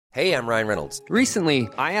Hey, I'm Ryan Reynolds. Recently,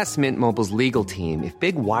 I asked Mint Mobile's legal team if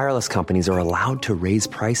big wireless companies are allowed to raise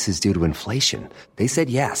prices due to inflation. They said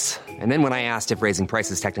yes. And then when I asked if raising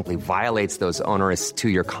prices technically violates those onerous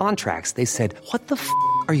two-year contracts, they said, "What the f***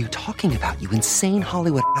 are you talking about, you insane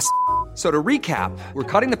Hollywood ass?" So to recap, we're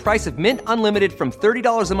cutting the price of Mint Unlimited from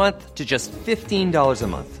 $30 a month to just $15 a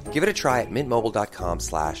month. Give it a try at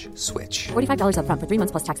mintmobile.com/switch. $45 up front for 3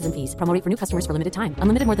 months plus taxes and fees. Promo rate for new customers for limited time.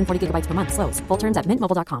 Unlimited more than 40 gigabytes per month. Slows full terms at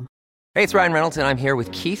mintmobile.com. Hey, it's Ryan Reynolds, and I'm here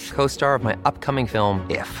with Keith, co-star of my upcoming film,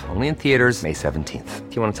 If, only in theaters May 17th.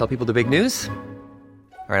 Do you want to tell people the big news?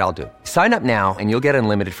 All right, I'll do it. Sign up now and you'll get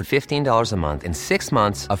unlimited for $15 a month and 6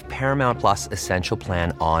 months of Paramount Plus Essential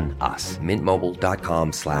Plan on us.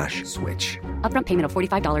 mintmobile.com/switch. Upfront payment of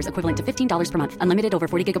 $45 equivalent to $15 per month. Unlimited over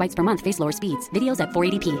 40 gigabytes per month. Face lower speeds. Videos at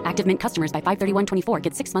 480p. Active Mint customers by 531.24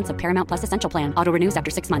 get 6 months of Paramount Plus Essential Plan. Auto renews after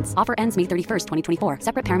 6 months. Offer ends May 31st, 2024.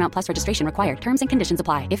 Separate Paramount Plus registration required. Terms and conditions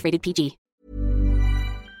apply if rated PG.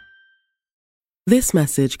 This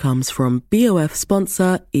message comes from BOF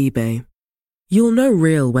sponsor eBay. You'll know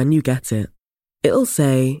real when you get it. It'll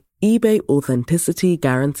say eBay Authenticity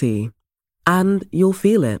Guarantee. And you'll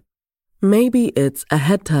feel it. Maybe it's a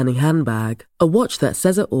head-turning handbag, a watch that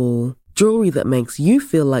says it all, jewelry that makes you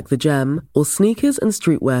feel like the gem, or sneakers and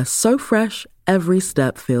streetwear so fresh every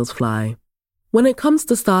step feels fly. When it comes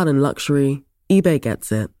to style and luxury, eBay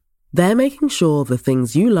gets it. They're making sure the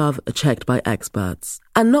things you love are checked by experts.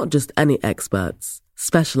 And not just any experts,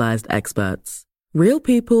 specialized experts. Real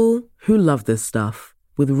people who love this stuff,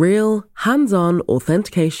 with real, hands-on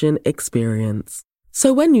authentication experience.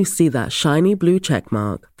 So when you see that shiny blue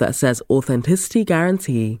checkmark that says Authenticity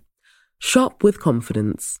Guarantee, shop with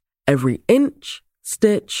confidence. Every inch,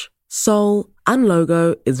 stitch, sole, and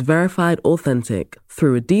logo is verified authentic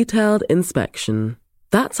through a detailed inspection.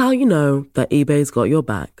 That's how you know that eBay's got your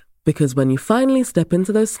back. Because when you finally step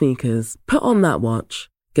into those sneakers, put on that watch,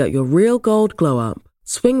 get your real gold glow up,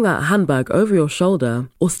 swing that handbag over your shoulder,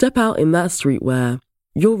 or step out in that streetwear,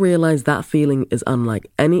 you'll realize that feeling is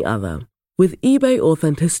unlike any other. With eBay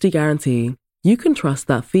Authenticity Guarantee, you can trust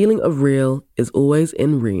that feeling of real is always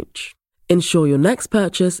in reach. Ensure your next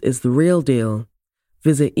purchase is the real deal.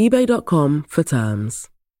 Visit ebay.com for terms.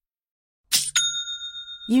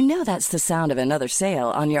 You know that's the sound of another sale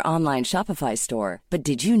on your online Shopify store. But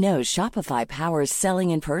did you know Shopify powers selling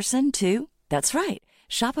in person too? That's right.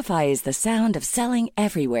 Shopify is the sound of selling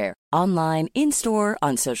everywhere. Online, in-store,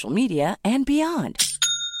 on social media, and beyond.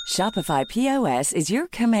 Shopify POS is your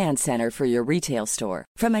command center for your retail store.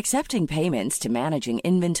 From accepting payments to managing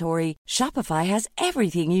inventory, Shopify has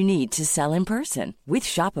everything you need to sell in person. With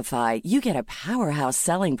Shopify, you get a powerhouse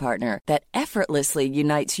selling partner that effortlessly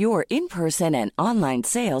unites your in-person and online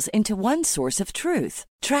sales into one source of truth.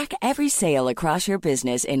 Track every sale across your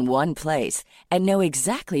business in one place and know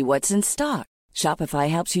exactly what's in stock. Shopify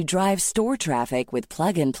helps you drive store traffic with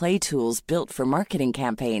plug-and-play tools built for marketing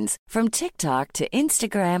campaigns, from TikTok to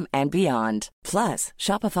Instagram and beyond. Plus,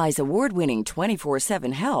 Shopify's award-winning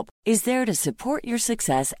 24/7 help is there to support your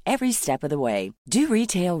success every step of the way. Do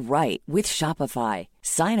retail right with Shopify.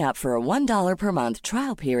 Sign up for a $1 per month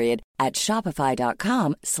trial period at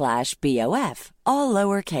shopify.com/BOF, all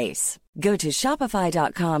lowercase. Go to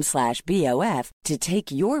shopify.com/BOF to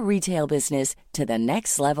take your retail business to the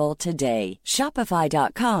next level today.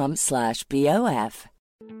 Shopify.com/BOF.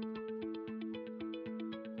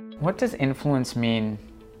 What does influence mean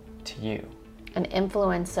to you? An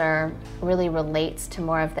influencer really relates to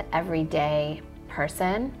more of the everyday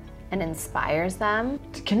person and inspires them.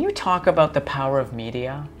 Can you talk about the power of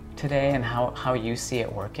media today and how you see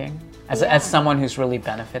it working as someone who's really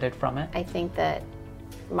benefited from it? I think that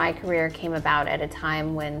my career came about at a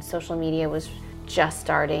time when social media was just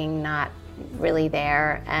starting, not really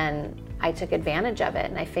there, and I took advantage of it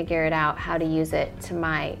and I figured out how to use it to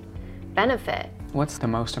my benefit. What's the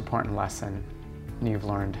most important lesson you've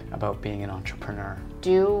learned about being an entrepreneur?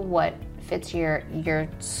 Do what fits your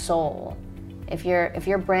soul. If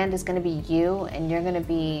your brand is going to be you and you're going to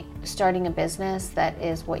be starting a business that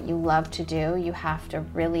is what you love to do, you have to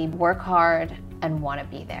really work hard and want to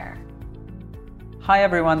be there. Hi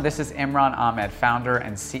everyone, this is Imran Ahmed, founder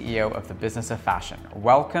and CEO of the Business of Fashion.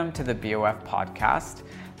 Welcome to the BOF podcast.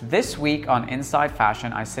 This week on Inside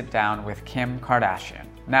Fashion, I sit down with Kim Kardashian.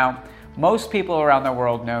 Now, most people around the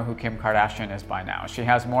world know who Kim Kardashian is by now. She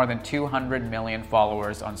has more than 200 million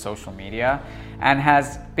followers on social media and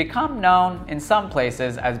has become known in some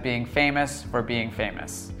places as being famous for being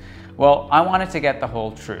famous. Well, I wanted to get the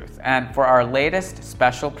whole truth, and for our latest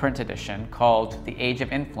special print edition called The Age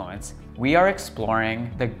of Influence, we are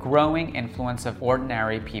exploring the growing influence of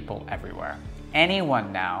ordinary people everywhere.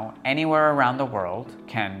 anyone now, anywhere around the world,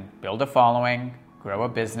 can build a following, grow a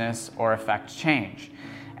business, or affect change.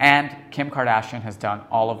 And Kim Kardashian has done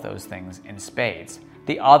all of those things in spades.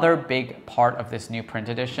 The other big part of this new print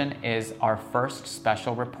edition is our first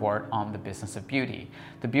special report on the business of beauty.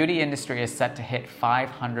 The beauty industry is set to hit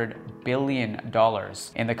 $500 billion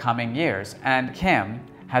in the coming years, and Kim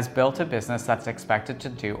has built a business that's expected to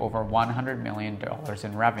do over $100 million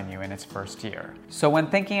in revenue in its first year. So when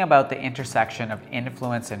thinking about the intersection of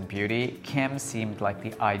influence and beauty, Kim seemed like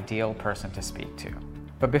the ideal person to speak to.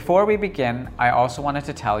 But before we begin, I also wanted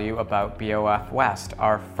to tell you about BOF West,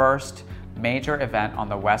 our first major event on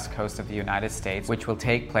the west coast of the United States, which will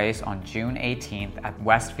take place on June 18th at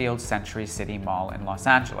Westfield Century City Mall in Los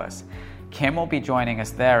Angeles. Kim will be joining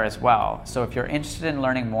us there as well, so if you're interested in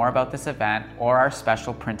learning more about this event or our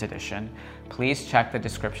special print edition, please check the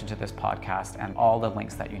description to this podcast and all the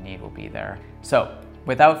links that you need will be there. So,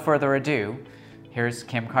 without further ado, here's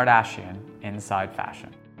Kim Kardashian, Inside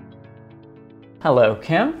Fashion. Hello,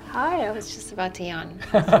 Kim. Hi, I was just about to yawn.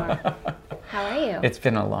 How are you? It's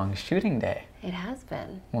been a long shooting day. It has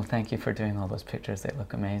been. Well, thank you for doing all those pictures. They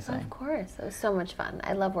look amazing. Of course. It was so much fun.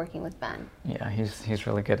 I love working with Ben. Yeah, he's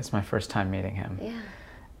really good. It's my first time meeting him.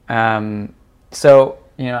 Yeah. So,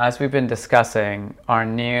 as we've been discussing, our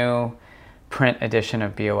new print edition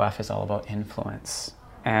of BOF is all about influence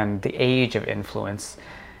and the age of influence,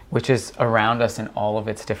 which is around us in all of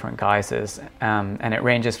its different guises. And it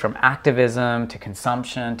ranges from activism to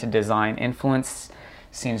consumption to design. Influence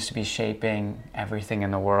seems to be shaping everything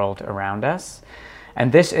in the world around us.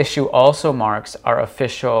 And this issue also marks our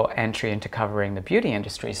official entry into covering the beauty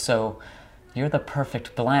industry. So you're the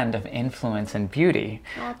perfect blend of influence and beauty,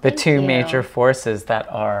 the two major forces that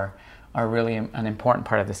are really an important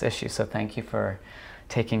part of this issue. So thank you for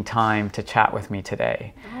taking time to chat with me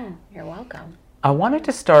today. Oh, you're welcome. I wanted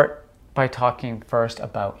to start by talking first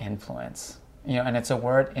about influence. And it's a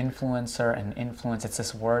word, influencer and influence. It's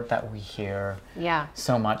this word that we hear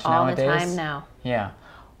so much all nowadays. All the time now. Yeah.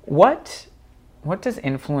 What does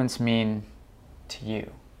influence mean to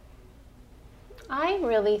you? I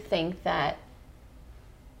really think that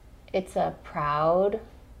it's a proud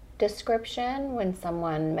description when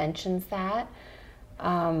someone mentions that.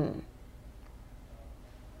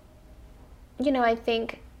 I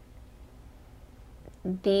think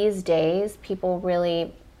these days people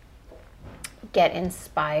really get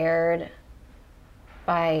inspired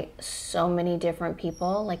by so many different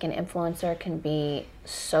people. Like an influencer can be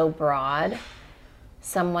so broad.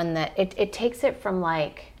 Someone that it takes it from,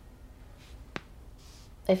 like,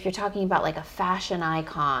 if you're talking about like a fashion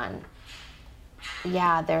icon,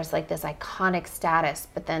 there's like this iconic status,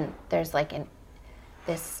 but then there's like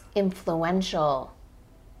this influential.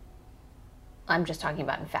 I'm just talking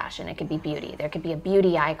about in fashion. It could be beauty. There could be a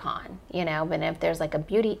beauty icon, but if there's like a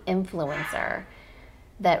beauty influencer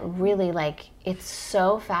that really, like, it's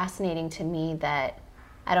so fascinating to me that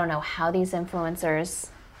I don't know how these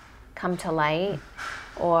influencers come to light,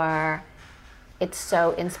 or it's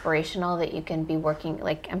so inspirational that you can be working,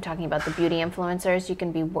 like I'm talking about the beauty influencers, you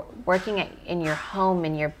can be working in your home,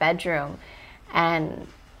 in your bedroom, and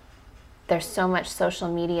there's so much social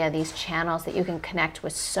media, these channels that you can connect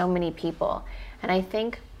with so many people. And I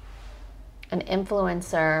think an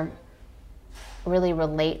influencer really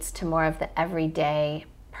relates to more of the everyday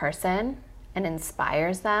person and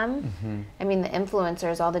inspires them. Mm-hmm. I mean, the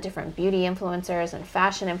influencers, all the different beauty influencers and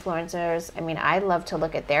fashion influencers, I mean, I love to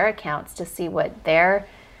look at their accounts to see what they're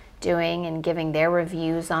doing and giving their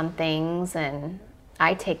reviews on things, and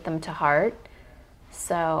I take them to heart.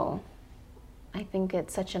 So I think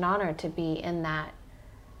it's such an honor to be in that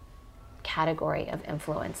category of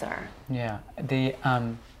influencer. Yeah. The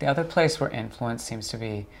other place where influence seems to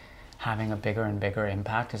be having a bigger and bigger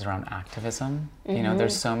impact is around activism. Mm-hmm.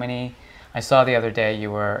 There's so many. I saw the other day you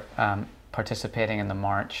were participating in the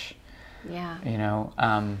march. Yeah.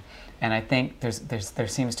 And I think there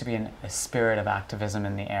seems to be a spirit of activism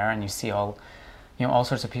in the air, and you see all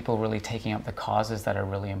sorts of people really taking up the causes that are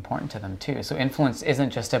really important to them too. So influence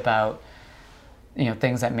isn't just about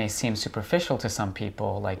things that may seem superficial to some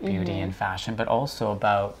people, like beauty and fashion, but also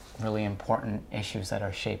about really important issues that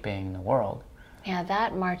are shaping the world. Yeah,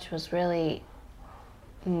 that march was really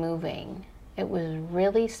moving. It was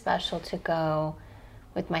really special to go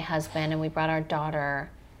with my husband, and we brought our daughter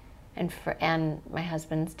and my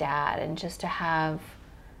husband's dad, and just to have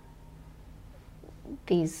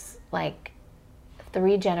these, like,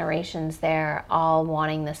 3 generations there all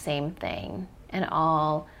wanting the same thing, and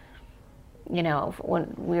all,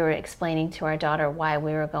 when we were explaining to our daughter why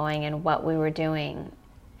we were going and what we were doing,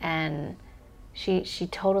 and she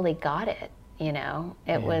totally got it,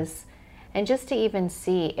 It was, And just to even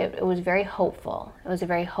see, it was very hopeful. It was a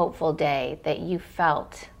very hopeful day that you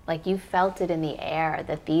felt it in the air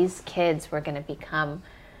that these kids were going to become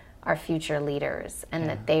our future leaders and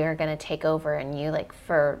that they are going to take over. And you, like,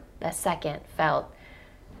 for a second felt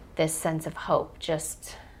this sense of hope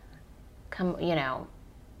just come, you know,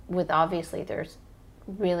 with obviously there's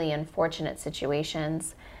really unfortunate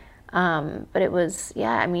situations. But it was,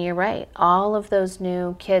 I mean, you're right. All of those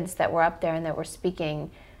new kids that were up there and that were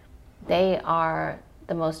speaking, they are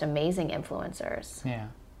the most amazing influencers. Yeah.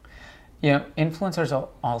 You know, influencers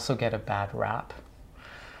also get a bad rap.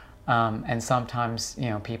 And sometimes, you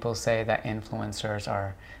know, people say that influencers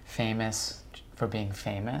are famous for being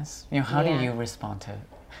famous. You know, how do you respond to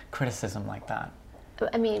criticism like that?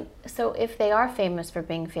 I mean, so if they are famous for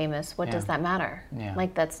being famous, what does that matter? Yeah.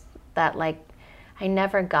 Like, I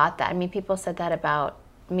never got that. I mean, people said that about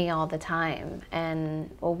me all the time. And,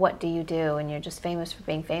 well, what do you do? And you're just famous for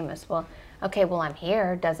being famous. Well, okay, well, I'm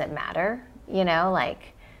here. Does it matter? You know,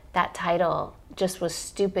 like, that title just was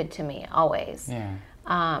stupid to me always. Yeah.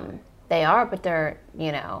 They are, but they're,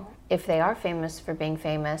 you know, if they are famous for being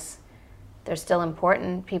famous, they're still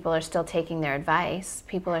important. People are still taking their advice.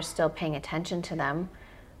 People are still paying attention to them,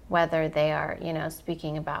 whether they are, you know,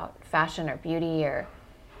 speaking about fashion or beauty or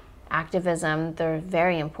activism. They're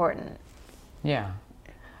very important. Yeah.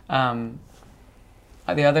 The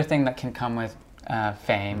other thing that can come with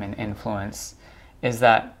fame and influence is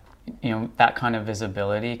that, you know, that kind of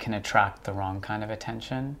visibility can attract the wrong kind of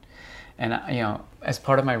attention. And, you know, as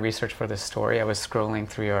part of my research for this story, I was scrolling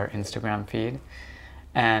through your Instagram feed,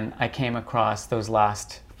 and I came across those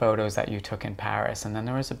last photos that you took in Paris, and then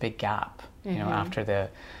there was a big gap, you know, after the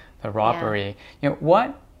robbery. You know,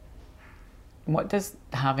 what does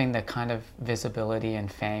having the kind of visibility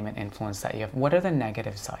and fame and influence that you have, what are the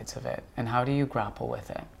negative sides of it, and how do you grapple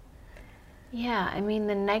with it? Yeah, I mean,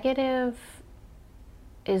 the negative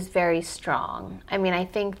is very strong. I mean, I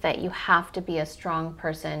think that you have to be a strong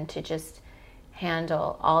person to just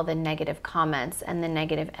handle all the negative comments and the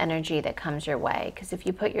negative energy that comes your way. Because if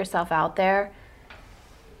you put yourself out there,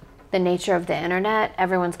 the nature of the internet,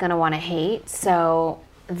 everyone's going to want to hate. So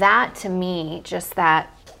that, to me, just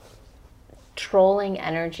that trolling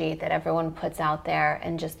energy that everyone puts out there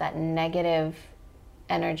and just that negative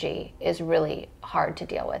energy is really hard to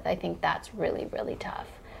deal with. I think that's really, really tough.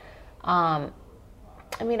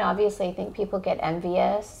 I mean, obviously, I think people get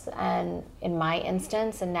envious, and in my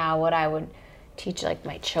instance, and now what I would teach, like,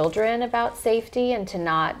 my children about safety and to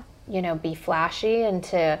not, you know, be flashy and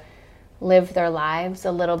to live their lives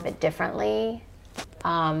a little bit differently,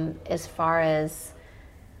 as far as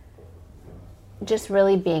just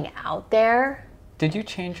really being out there. Did you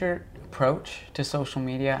change your approach to social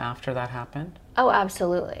media after that happened? Oh,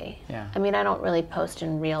 absolutely. Yeah. I mean, I don't really post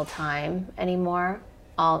in real time anymore.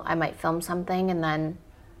 I might film something and then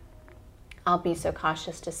I'll be so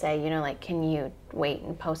cautious to say, you know, like, can you wait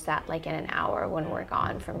and post that like in an hour when we're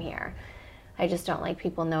gone from here? I just don't like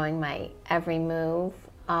people knowing my every move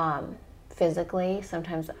physically.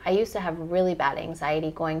 Sometimes I used to have really bad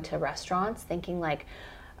anxiety going to restaurants, thinking like,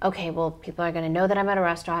 okay, well, people are going to know that I'm at a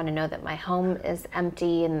restaurant and know that my home is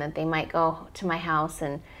empty and that they might go to my house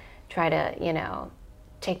and try to, you know,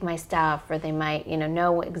 take my stuff, or they might, you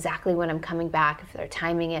know exactly when I'm coming back, if they're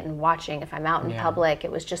timing it and watching, if I'm out in public.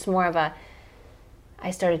 It was just more of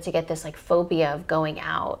I started to get this like phobia of going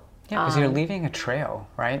out. Yeah, because you're leaving a trail,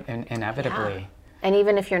 right? Inevitably. Yeah. And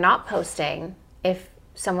even if you're not posting, if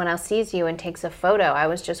someone else sees you and takes a photo, I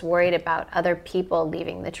was just worried about other people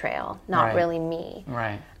leaving the trail, not really me.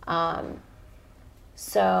 Right.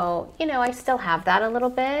 So, you know, I still have that a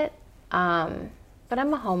little bit. But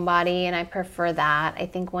I'm a homebody and I prefer that. I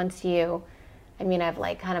think I've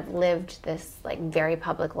like kind of lived this like very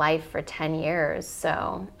public life for 10 years.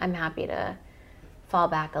 So I'm happy to fall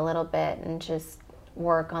back a little bit and just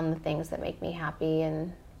work on the things that make me happy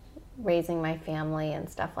and raising my family and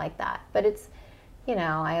stuff like that. But it's, you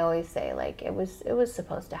know, I always say like it was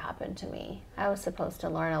supposed to happen to me. I was supposed to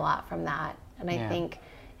learn a lot from that. And I think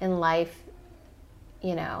in life,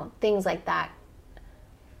 you know, things like that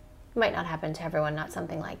might not happen to everyone, not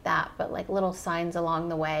something like that, but like little signs along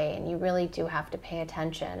the way, and you really do have to pay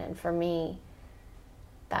attention. And for me,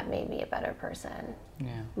 that made me a better person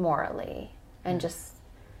morally, and just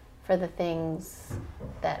for the things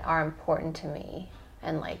that are important to me,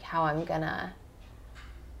 and like how I'm gonna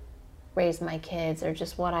raise my kids, or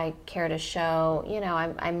just what I care to show. You know,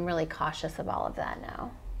 I'm really cautious of all of that now.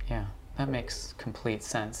 Yeah, that makes complete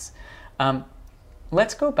sense.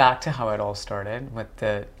 Let's go back to how it all started with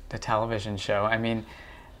the television show. I mean,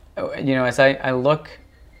 you know, as I look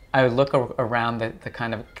around the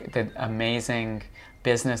kind of the amazing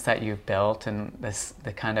business that you've built and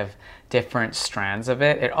the kind of different strands of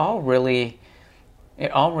it, it all really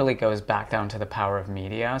goes back down to the power of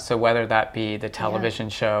media. So whether that be the television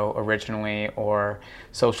show originally or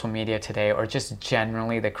social media today, or just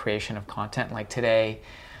generally the creation of content, like today,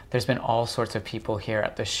 there's been all sorts of people here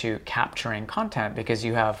at the shoot capturing content because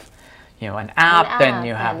you have, an app, then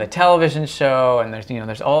you have the television show, and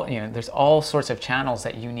there's all sorts of channels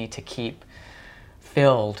that you need to keep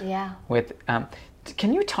filled with.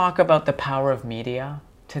 Can you talk about the power of media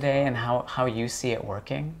today and how you see it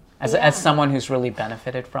working as someone who's really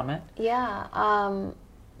benefited from it? Yeah.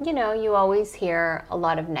 You always hear a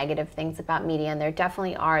lot of negative things about media, and there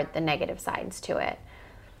definitely are the negative sides to it.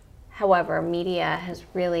 However, media has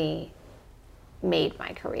really made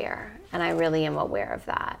my career, and I really am aware of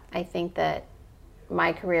that. I think that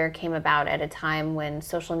my career came about at a time when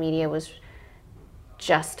social media was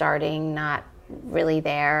just starting, not really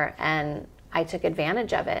there, and I took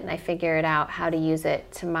advantage of it, and I figured out how to use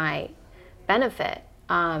it to my benefit.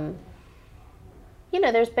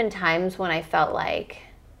 There's been times when I felt like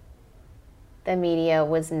the media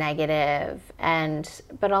was negative,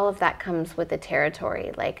 but all of that comes with the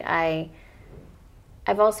territory. Like I've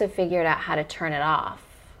also figured out how to turn it off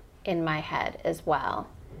in my head as well.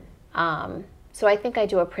 So I think I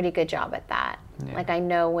do a pretty good job at that. Yeah. Like I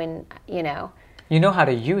know when, You know how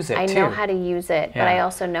to use it, I too. know how to use it, but I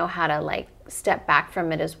also know how to step back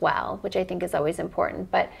from it as well, which I think is always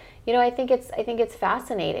important. But I think it's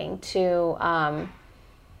fascinating to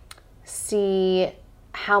see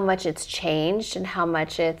how much it's changed and how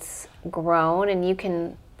much it's grown. And you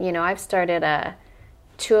can, I've started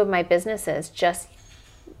 2 of my businesses just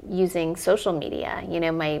using social media,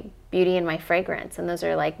 my beauty and my fragrance. And those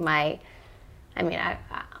are I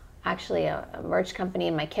actually a merch company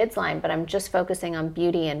in my kids line, but I'm just focusing on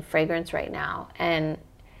beauty and fragrance right now. And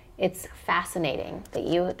it's fascinating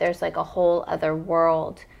that there's a whole other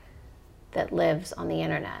world that lives on the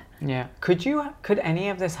internet. Yeah. Could any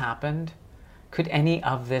of this happened? Could any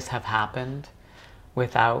of this have happened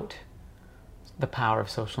without the power of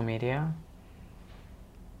social media?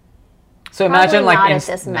 So imagine not at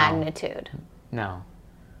this magnitude. No.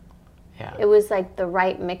 Yeah. It was the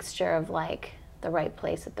right mixture of the right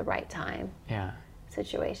place at the right time. Yeah.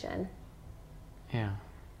 Situation. Yeah.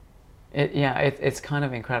 It's kind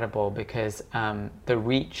of incredible because the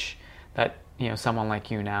reach that someone like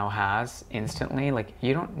you now has instantly,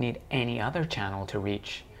 you don't need any other channel to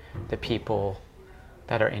reach the people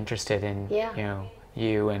that are interested in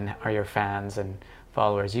you and are your fans and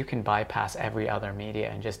followers. You can bypass every other media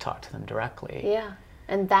and just talk to them directly. Yeah.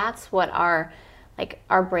 And that's what our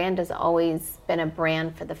brand has always been, a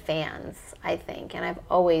brand for the fans, I think. And I've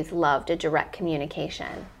always loved a direct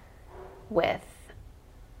communication with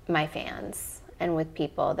my fans and with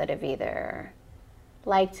people that have either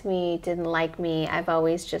liked me, didn't like me. I've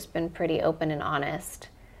always just been pretty open and honest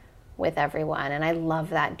with everyone. And I love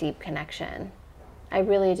that deep connection. I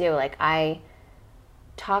really do. I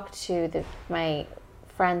talk to my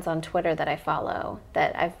friends on Twitter that I follow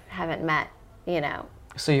that I haven't met,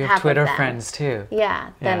 So you have Twitter friends too? Yeah.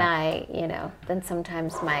 Then then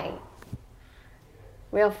sometimes my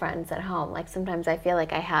real friends at home, sometimes I feel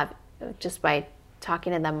like I have just by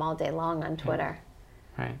talking to them all day long on Twitter.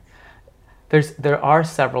 Right. There are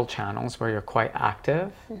several channels where you're quite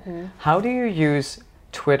active. Mm-hmm. How do you use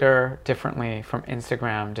Twitter differently from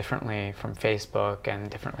Instagram, differently from Facebook, and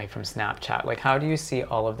differently from Snapchat? How do you see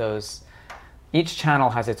all of those? Each channel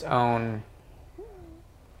has its own,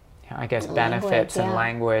 benefits and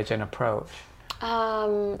language and approach.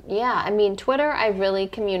 Twitter, I really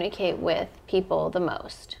communicate with people the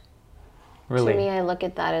most. Really? To me, I look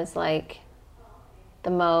at that as the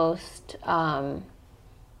most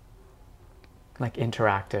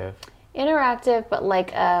interactive. Interactive, but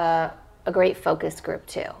a great focus group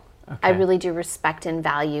too. Okay. I really do respect and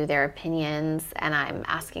value their opinions, and I'm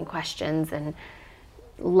asking questions and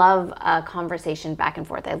love a conversation back and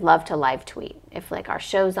forth. I love to live tweet. If our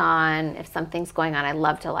show's on, if something's going on, I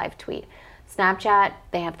love to live tweet. Snapchat,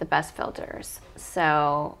 they have the best filters.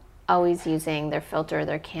 So always using their filter,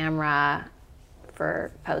 their camera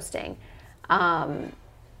for posting.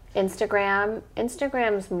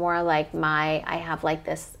 Instagram's more I have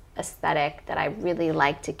this aesthetic that I really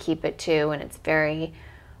like to keep it to, and it's very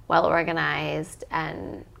well organized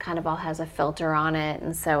and kind of all has a filter on it,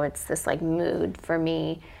 and so it's this mood for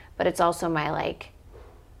me, but it's also my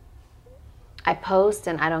I post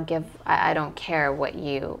and I don't care what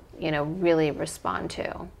you really respond to.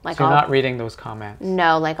 So you're not reading those comments?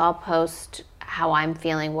 No, I'll post how I'm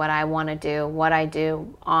feeling, what I want to do, what I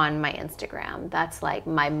do on my Instagram. That's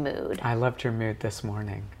my mood. I loved your mood this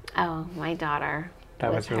morning. Oh, my daughter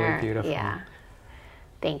That was really beautiful. Yeah.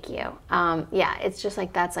 Thank you. Yeah, it's just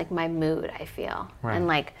like that's like my mood, I feel. Right. And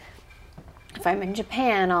like if I'm in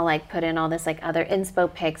Japan, I'll like put in all this like other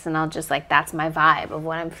inspo pics and I'll just like that's my vibe of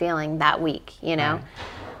what I'm feeling that week, you know?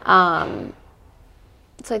 Right.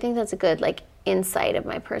 So I think that's a good like insight of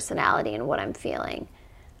my personality and what I'm feeling.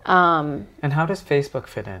 And how does Facebook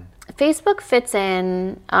fit in? Facebook fits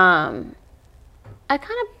in. I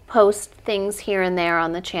kind of post things here and there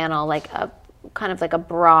on the channel, like a kind of like a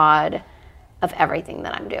broad of everything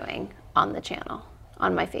that I'm doing on the channel,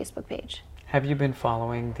 on my Facebook page. Have you been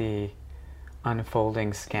following the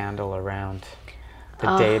unfolding scandal around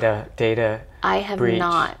the data I have breach?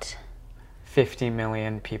 Not. 50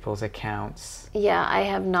 million people's accounts. Yeah, I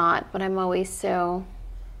have not, but I'm always so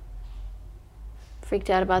freaked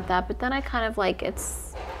out about that. But then I kind of like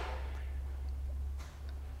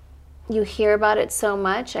you hear about it so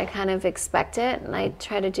much, I kind of expect it, and I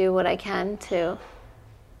try to do what I can to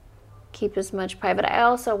keep as much private. I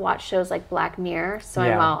also watch shows like Black Mirror, so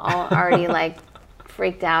I'm all already like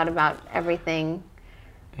freaked out about everything.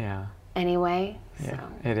 Yeah. Anyway. Yeah.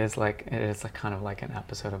 So. It is like kind of like an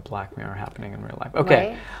episode of Black Mirror happening in real life. Okay.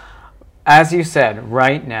 Right? As you said,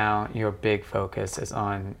 right now your big focus is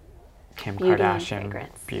on Kim Beauty Kardashian and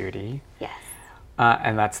fragrance. beauty. Yes.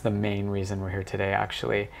 And that's the main reason we're here today,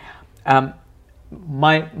 actually.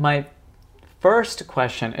 My first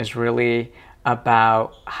question is really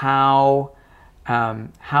about how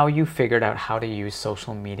you figured out how to use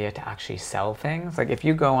social media to actually sell things. Like if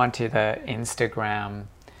you go onto the Instagram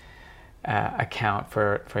account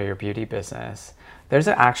for your beauty business, there's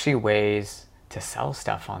actually ways to sell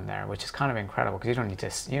stuff on there, which is kind of incredible because you don't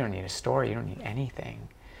need a store, you don't need anything.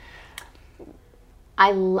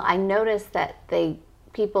 I noticed that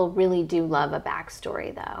people really do love a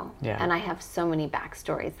backstory though. Yeah. And I have so many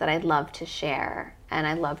backstories that I'd love to share and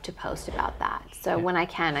I love to post about that. So when I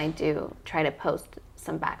can, I do try to post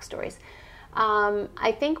some backstories.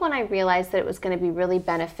 I think when I realized that it was going to be really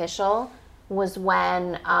beneficial was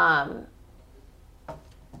when I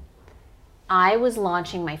was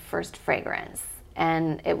launching my first fragrance,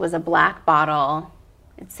 and it was a black bottle.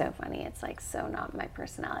 It's so funny. It's like so not my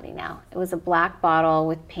personality now. It was a black bottle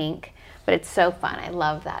with pink, but it's so fun. I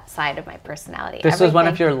love that side of my personality. This was one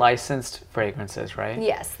of your licensed fragrances, right?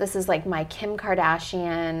 Yes. This is like my Kim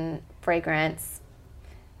Kardashian fragrance,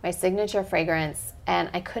 my signature fragrance, and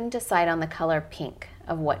I couldn't decide on the color pink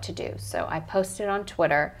of what to do. So I posted on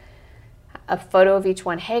Twitter a photo of each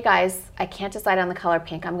one. Hey guys, I can't decide on the color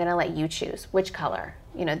pink. I'm going to let you choose which color,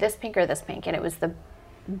 this pink or this pink. And it was the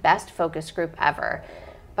best focus group ever.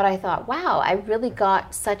 But I thought, wow, I really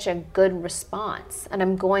got such a good response, and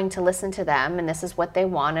I'm going to listen to them, and this is what they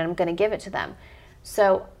want, and I'm going to give it to them.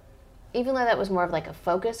 So even though that was more of like a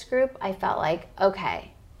focus group, I felt like,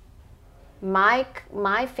 okay, my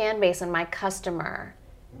fan base and my customer,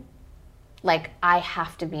 like I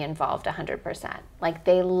have to be involved 100%. Like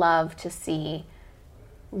they love to see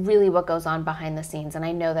really what goes on behind the scenes, and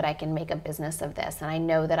I know that I can make a business of this, and I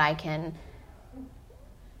know that I can.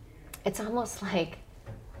 It's almost like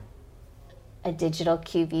a digital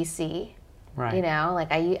QVC, right?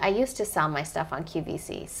 Like I used to sell my stuff on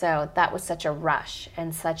QVC, so that was such a rush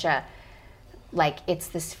and such a, like, it's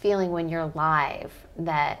this feeling when you're live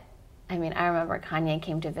that, I remember Kanye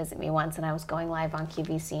came to visit me once, and I was going live on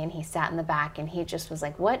QVC, and he sat in the back, and he just was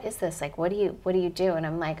like, "What is this? Like, what do you do?" And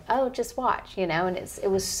I'm like, "Oh, just watch," and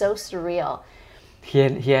it was so surreal. He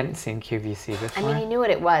hadn't seen QVC before? He knew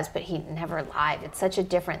what it was, but he never live. It's such a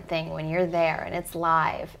different thing when you're there and it's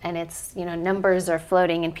live and it's, numbers are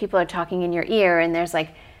floating and people are talking in your ear and there's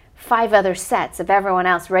like 5 other sets of everyone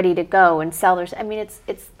else ready to go and sell their...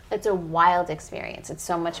 it's a wild experience. It's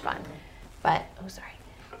so much fun. But,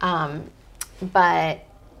 but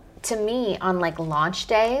to me, on like launch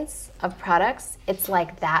days of products, it's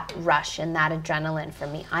like that rush and that adrenaline for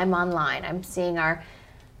me. I'm online. I'm seeing our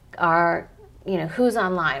who's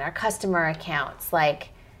online, our customer accounts, like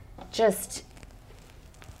just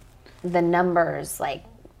the numbers, like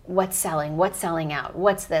what's selling out,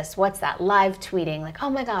 what's this, what's that, live tweeting, like,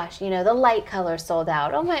 oh my gosh, the light color sold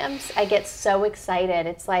out. I get so excited.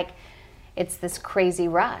 It's like, it's this crazy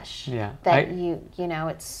rush that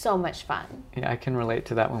it's so much fun. Yeah, I can relate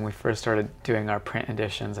to that when we first started doing our print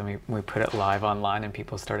editions and we put it live online and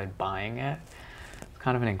people started buying it.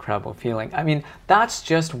 Kind of an incredible feeling. That's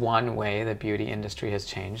just one way the beauty industry has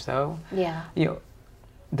changed, though. Yeah.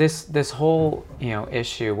 This whole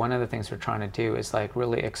issue. One of the things we're trying to do is like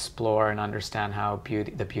really explore and understand how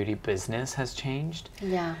the beauty business has changed.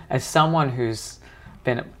 Yeah. As someone who's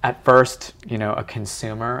been at first, a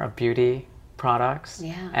consumer of beauty products,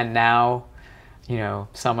 and now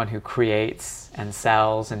someone who creates and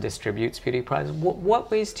sells and distributes beauty products,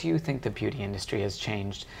 what ways do you think the beauty industry has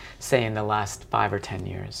changed, say, in the last 5 or 10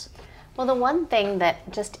 years? Well, the one thing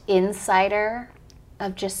that just insider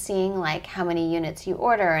of just seeing like how many units you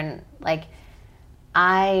order, and like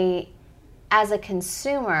as a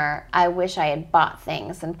consumer, I wish I had bought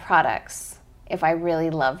things and products if I really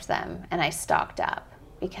loved them and I stocked up,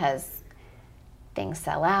 because things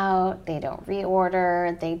sell out, they don't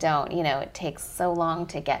reorder, they don't, it takes so long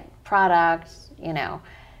to get product,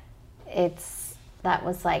 that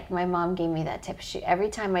was like, my mom gave me that tip. Every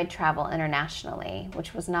time I'd travel internationally,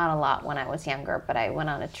 which was not a lot when I was younger, but I went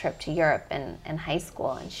on a trip to Europe in high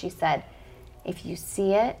school, and she said, if you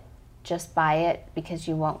see it, just buy it, because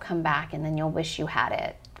you won't come back and then you'll wish you had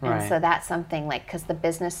it. Right. And so that's something like, because the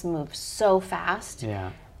business moves so fast,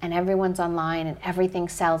 and everyone's online and everything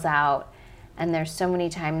sells out. And there's so many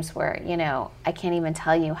times where, I can't even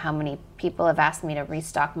tell you how many people have asked me to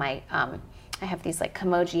restock my, I have these like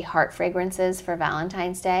Kimoji heart fragrances for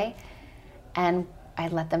Valentine's Day. And I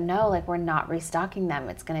let them know, like, we're not restocking them.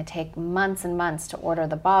 It's going to take months and months to order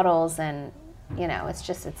the bottles. And,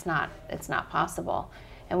 it's not possible.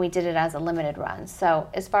 And we did it as a limited run. So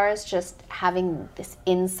as far as just having this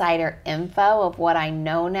insider info of what I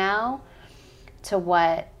know now, to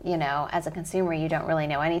what, as a consumer, you don't really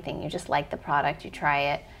know anything. You just like the product, you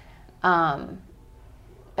try it.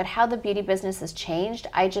 But how the beauty business has changed,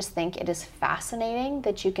 I just think it is fascinating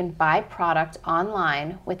that you can buy product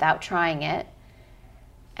online without trying it,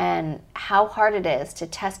 and how hard it is to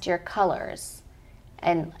test your colors,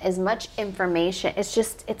 and as much information.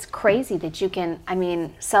 It's crazy that you can,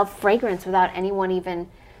 sell fragrance without anyone even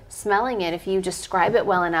smelling it if you describe it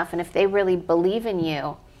well enough and if they really believe in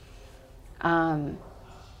you. And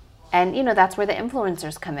that's where the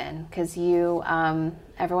influencers come in, because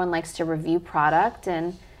everyone likes to review product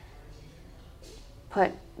and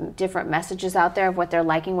put different messages out there of what they're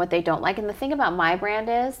liking, what they don't like. And the thing about my brand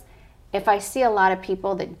is, if I see a lot of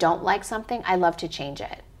people that don't like something, I love to change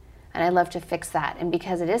it. And I love to fix that. And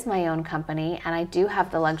because it is my own company and I do have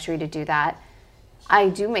the luxury to do that, I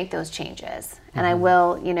do make those changes. And I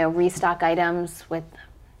will, restock items with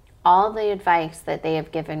all the advice that they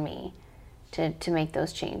have given me to make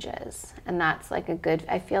those changes. And that's like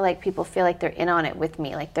I feel like people feel like they're in on it with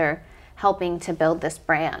me, like they're helping to build this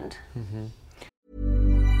brand.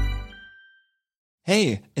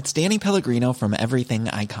 Hey, it's Danny Pellegrino from Everything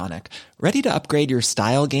Iconic. Ready to upgrade your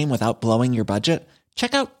style game without blowing your budget?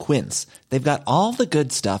 Check out Quince. They've got all the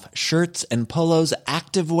good stuff, shirts and polos,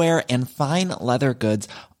 activewear, and fine leather goods,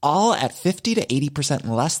 all at 50 to 80%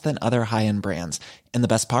 less than other high-end brands. And the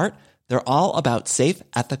best part? They're all about safe,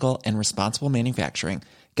 ethical, and responsible manufacturing.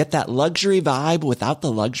 Get that luxury vibe without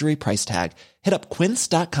the luxury price tag. Hit up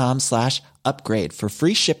quince.com/upgrade for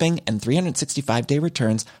free shipping and 365-day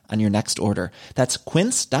returns on your next order. That's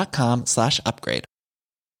quince.com/upgrade.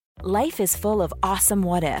 Life is full of awesome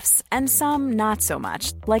what-ifs, and some not so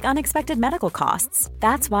much, like unexpected medical costs.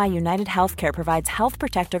 That's why United Healthcare provides Health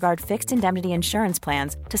Protector Guard fixed indemnity insurance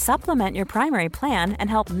plans to supplement your primary plan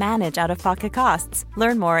and help manage out-of-pocket costs.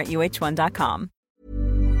 Learn more at uh1.com.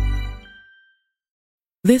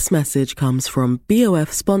 This message comes from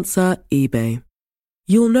BOF sponsor eBay.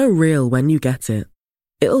 You'll know real when you get it.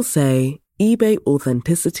 It'll say eBay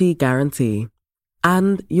Authenticity Guarantee.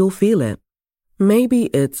 And you'll feel it. Maybe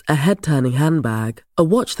it's a head-turning handbag, a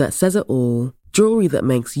watch that says it all, jewelry that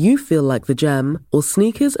makes you feel like the gem, or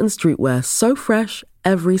sneakers and streetwear so fresh,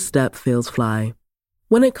 every step feels fly.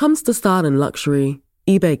 When it comes to style and luxury,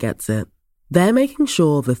 eBay gets it. They're making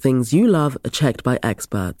sure the things you love are checked by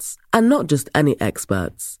experts. And not just any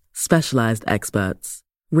experts, specialized experts.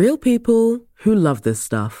 Real people who love this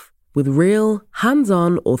stuff, with real,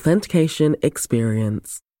 hands-on authentication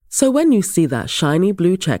experience. So when you see that shiny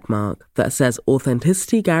blue checkmark that says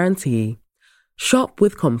Authenticity Guarantee, shop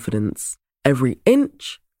with confidence. Every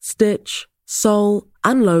inch, stitch, sole,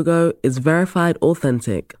 and logo is verified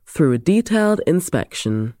authentic through a detailed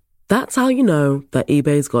inspection. That's how you know that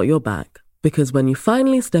eBay's got your back. Because when you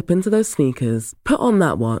finally step into those sneakers, put on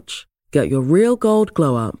that watch, get your real gold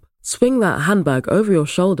glow up, swing that handbag over your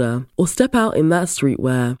shoulder, or step out in that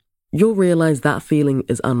streetwear, you'll realize that feeling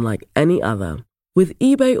is unlike any other. With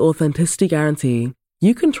eBay Authenticity Guarantee,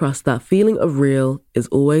 you can trust that feeling of real is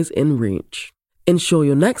always in reach. Ensure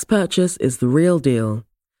your next purchase is the real deal.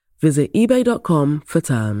 Visit ebay.com for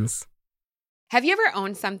terms. Have you ever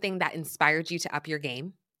owned something that inspired you to up your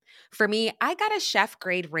game? For me, I got a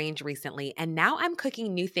chef-grade range recently, and now I'm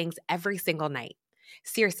cooking new things every single night.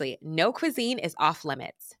 Seriously, no cuisine is off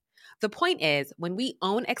limits. The point is, when we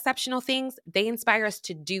own exceptional things, they inspire us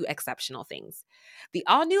to do exceptional things. The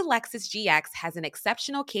all-new Lexus GX has an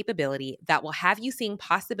exceptional capability that will have you seeing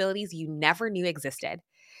possibilities you never knew existed.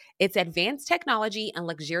 Its advanced technology and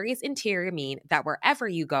luxurious interior mean that wherever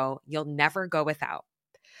you go, you'll never go without.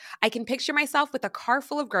 I can picture myself with a car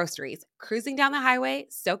full of groceries, cruising down the highway,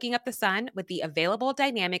 soaking up the sun with the available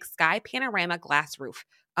dynamic sky panorama glass roof.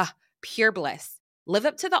 Pure bliss. Live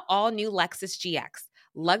up to the all-new Lexus GX.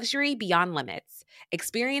 Luxury beyond limits.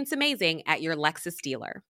 Experience amazing at your Lexus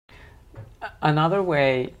dealer. Another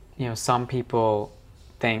way, some people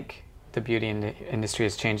think the beauty industry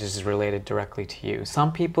has changed is related directly to you.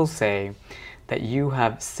 Some people say that you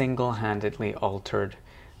have single-handedly altered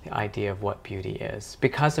the idea of what beauty is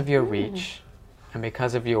because of your reach and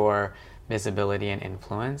because of your visibility and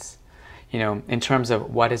influence. In terms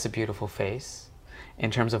of what is a beautiful face, in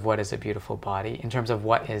terms of what is a beautiful body, in terms of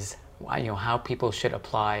what is, how people should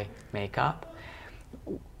apply makeup.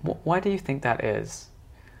 Why do you think that is?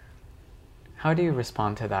 How do you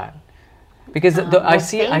respond to that? Because I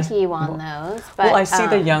see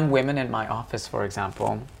the young women in my office, for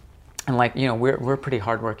example, and we're a pretty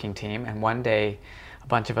hardworking team. And one day, a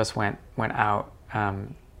bunch of us went out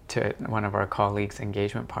to one of our colleagues'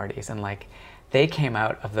 engagement parties, and they came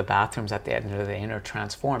out of the bathrooms at the end of the day and are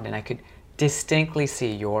transformed, and I could distinctly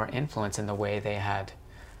see your influence in the way they had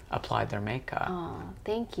applied their makeup. Oh,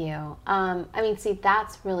 thank you.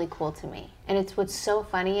 That's really cool to me. And what's so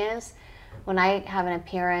funny is when I have an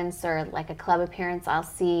appearance or a club appearance, I'll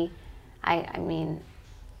see,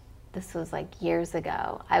 this was years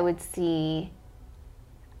ago, I would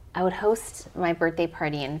host my birthday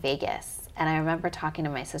party in Vegas. And I remember talking to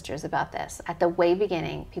my sisters about this. At the way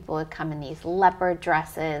beginning, people would come in these leopard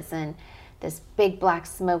dresses and this big black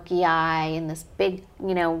smoky eye and this big,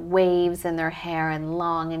 waves in their hair and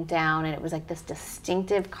long and down. And it was this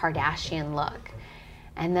distinctive Kardashian look.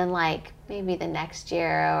 And then maybe the next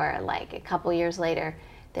year or a couple years later,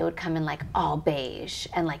 they would come in all beige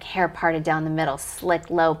and hair parted down the middle, slick,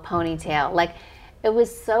 low ponytail. It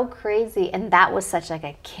was so crazy. And that was such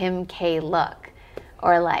a Kim K look,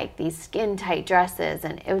 or these skin tight dresses.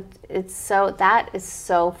 And that is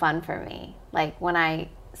so fun for me. When I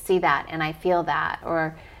see that and I feel that,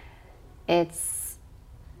 or that's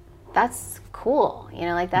cool,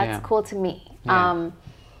 that's cool to me. Yeah.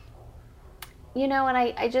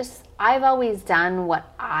 And I've always done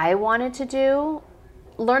what I wanted to do,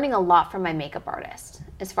 learning a lot from my makeup artist.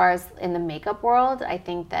 As far as in the makeup world, I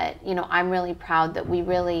think that, I'm really proud that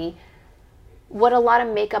what a lot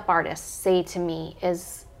of makeup artists say to me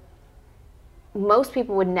is most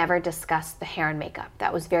people would never discuss the hair and makeup.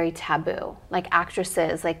 That was very taboo.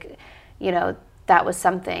 Actresses, that was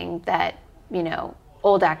something that,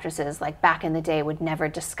 old actresses back in the day would never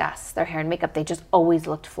discuss their hair and makeup. They just always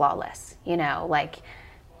looked flawless, in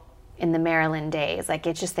the Marilyn days.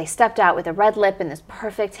 They stepped out with a red lip and this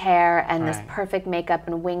perfect hair and this perfect makeup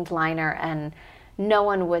and winged liner, and no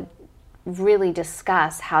one would really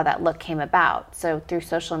discuss how that look came about. So through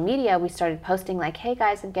social media, we started posting hey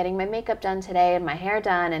guys, I'm getting my makeup done today and my hair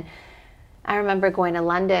done. And I remember going to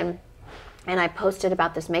London and I posted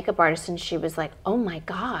about this makeup artist, and she was oh my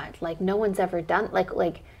God, no one's ever done,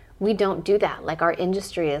 we don't do that. Our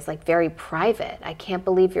industry is very private. I can't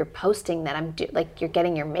believe you're posting that you're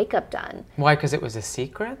getting your makeup done. Why? Because it was a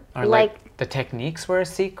secret? Or the techniques were a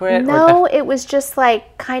secret? No, it was just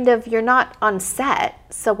kind of, you're not on set,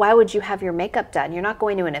 so why would you have your makeup done? You're not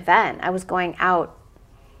going to an event. I was going out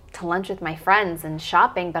to lunch with my friends and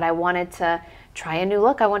shopping, but I wanted to try a new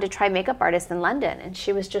look. I wanted to try makeup artists in London. And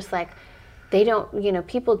she was just they don't,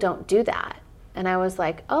 people don't do that. And I was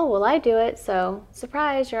oh, well, I do it. So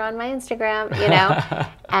surprise, you're on my Instagram,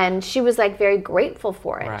 And she was very grateful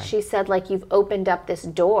for it. Right. She said you've opened up this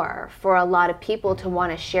door for a lot of people to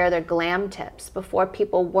want to share their glam tips. Before,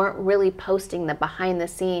 people weren't really posting the behind the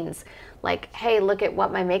scenes, hey, look at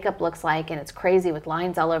what my makeup looks like. And it's crazy with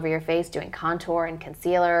lines all over your face, doing contour and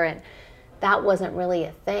concealer. And that wasn't really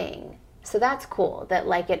a thing. So that's cool that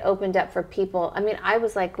it opened up for people. I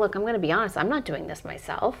was look, I'm going to be honest, I'm not doing this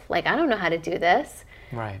myself. I don't know how to do this.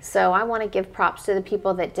 Right. So I want to give props to the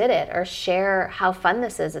people that did it, or share how fun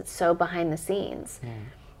this is. It's so behind the scenes. Yeah.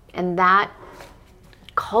 And that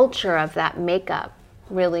culture of that makeup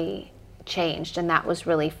really changed, and that was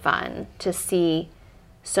really fun to see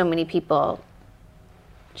so many people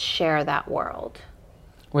share that world.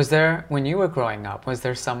 Was there, when you were growing up, was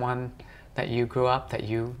there someone that you grew up that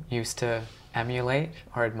you used to emulate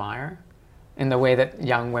or admire in the way that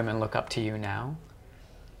young women look up to you now?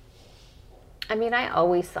 I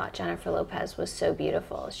always thought Jennifer Lopez was so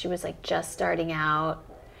beautiful. She was just starting out.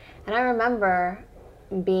 And I remember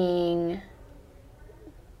being,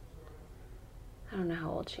 I don't know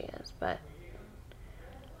how old she is, but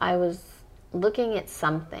I was looking at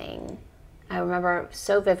something. I remember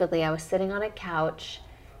so vividly, I was sitting on a couch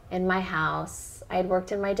in my house. I had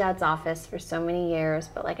worked in my dad's office for so many years,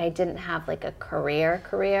 but like I didn't have like a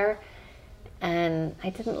career. And I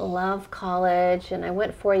didn't love college, and I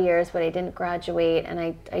went 4 years, but I didn't graduate. And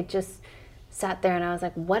I just sat there and I was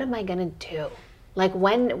like, what am I gonna do? Like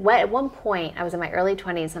at one point, I was in my early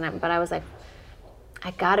 20s, but I was like,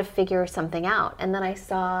 I gotta figure something out. And then I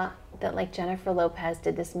saw that like Jennifer Lopez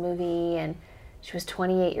did this movie, and she was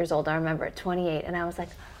 28 years old. I remember at 28, and I was like,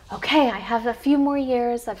 okay, I have a few more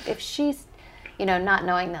years. If she's, not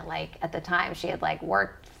knowing that like at the time she had like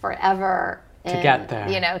worked forever to get there,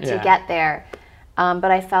 to get there.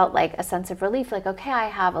 But I felt like a sense of relief, like, okay, I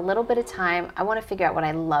have a little bit of time. I want to figure out what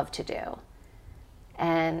I love to do.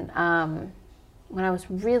 And when I was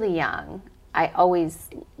really young, it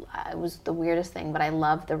was the weirdest thing, but I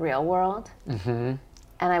loved the real world. Mm-hmm.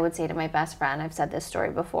 And I would say to my best friend, I've said this story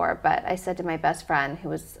before, but I said to my best friend,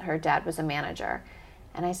 her dad was a manager,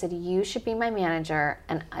 and I said, you should be my manager,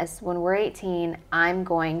 and when we're 18, I'm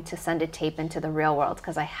going to send a tape into the real world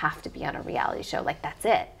because I have to be on a reality show. Like, that's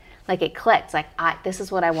it. Like, it clicked. Like, this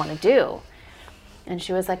is what I want to do. And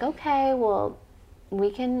she was like, okay, well,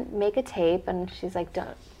 we can make a tape. And she's like,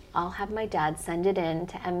 I'll have my dad send it in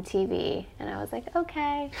to MTV. And I was like,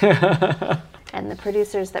 okay. And the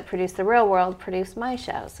producers that produced The Real World produced my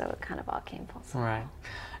show, so it kind of all came full circle. Right.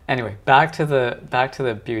 Anyway, back to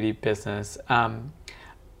the beauty business.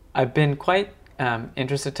 I've been quite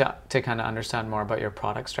interested to kind of understand more about your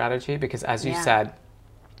product strategy, because as you said,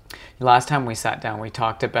 last time we sat down, we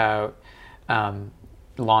talked about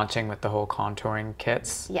launching with the whole contouring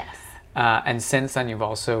kits. Yes. And since then, you've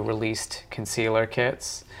also released concealer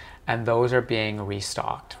kits, and those are being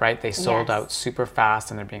restocked, right? They sold out super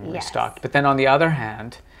fast, and they're being restocked. But then on the other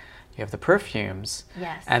hand, you have the perfumes,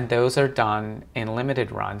 and those are done in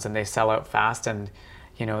limited runs, and they sell out fast, and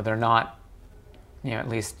they're not, at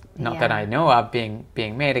least not that I know of, being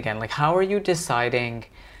made again. Like, how are you deciding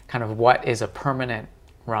kind of what is a permanent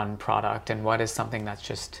run product and what is something that's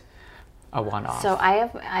just a one-off? So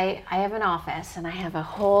I have an office, and I have a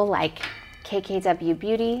whole like KKW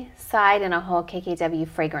beauty side and a whole KKW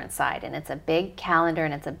fragrance side, and it's a big calendar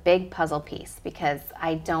and it's a big puzzle piece, because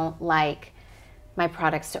I don't like my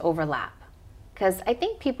products to overlap, because I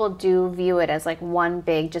think people do view it as like one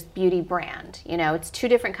big just beauty brand. It's two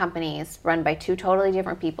different companies run by two totally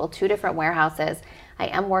different people, two different warehouses. I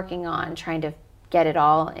am working on trying to get it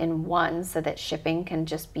all in one so that shipping can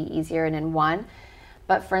just be easier and in one.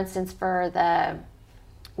 But for instance,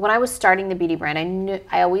 when I was starting the beauty brand,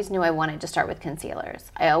 I always knew I wanted to start with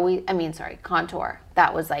concealers. Contour.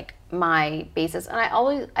 That was like my basis. And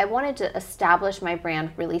I wanted to establish my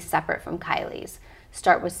brand really separate from Kylie's.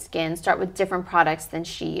 Start with skin, start with different products than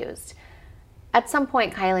she used. At some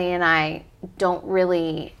point, Kylie and I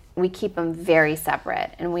we keep them very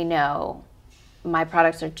separate, and we know my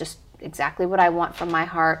products are just exactly what I want from my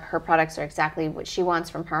heart. Her products are exactly what she wants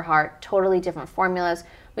from her heart. Totally different formulas.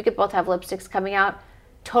 We could both have lipsticks coming out,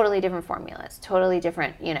 totally different formulas, totally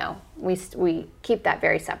different, we keep that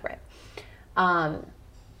very separate.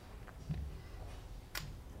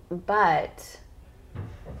 But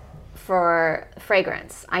for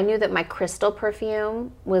fragrance, I knew that my crystal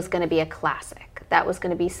perfume was going to be a classic. That was going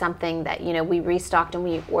to be something that, we restocked, and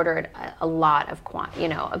we ordered a lot of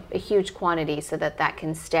a huge quantity so that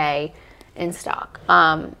can stay in stock.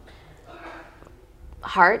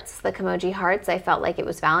 Hearts, the Kimoji hearts, I felt like it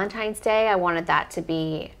was Valentine's Day. I wanted that to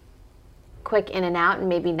be quick in and out, and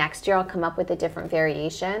maybe next year I'll come up with a different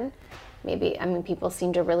variation. People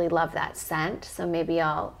seem to really love that scent, so maybe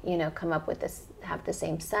I'll, come up with this, have the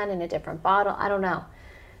same scent in a different bottle. I don't know.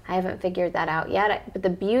 I haven't figured that out yet. But the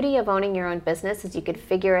beauty of owning your own business is you could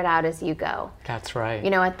figure it out as you go. That's right.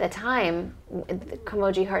 At the time, the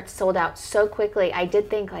Kimoji hearts sold out so quickly. I did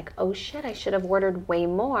think like, oh shit, I should have ordered way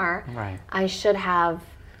more. Right. I should have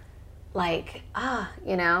but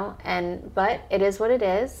it is what it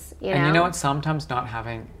is. And you know what? Sometimes not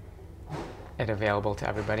having it available to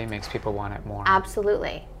everybody makes people want it more.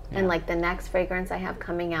 Absolutely. Yeah. And like the next fragrance I have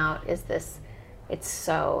coming out is this.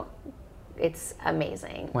 It's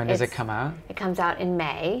amazing. When does it come out? It comes out in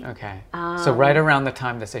May. Okay. So right around the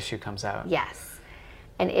time this issue comes out. Yes.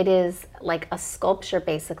 And it is like a sculpture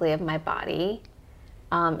basically of my body.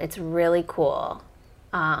 It's really cool.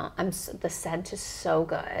 The scent is so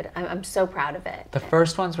good. I'm so proud of it. The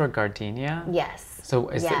first ones were gardenia? Yes. So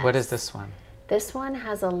what is this one? This one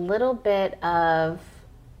has a little bit of,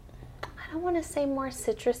 I don't want to say more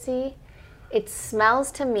citrusy. It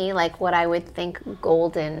smells to me like what I would think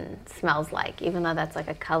golden smells like, even though that's like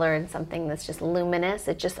a color and something that's just luminous.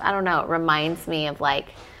 It just, I don't know, it reminds me of like,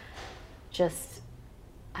 just,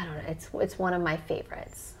 I don't know, it's one of my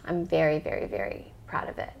favorites. I'm very, very, very proud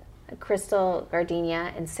of it. Crystal,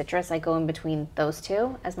 gardenia, and citrus, I go in between those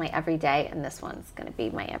two as my everyday, and this one's gonna be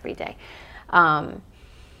my everyday.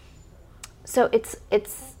 So it's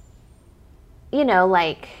you know,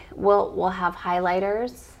 like we'll have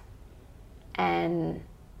highlighters, and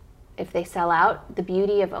if they sell out, the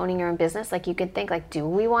beauty of owning your own business, like you could think like, do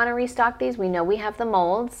we want to restock these? We know we have the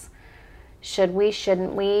molds. Should we,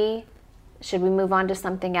 shouldn't we? Should we move on to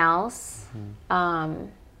something else?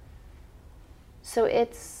 So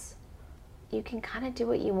it's, you can kind of do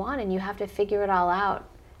what you want, and you have to figure it all out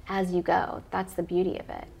as you go. That's the beauty of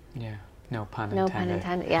it. Yeah, no pun No intended.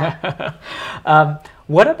 pun intended, yeah.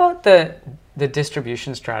 What about the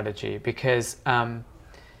distribution strategy? Because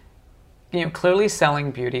you know, clearly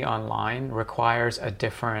selling beauty online requires a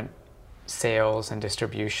different sales and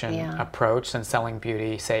distribution approach than selling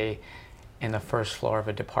beauty, say, in the first floor of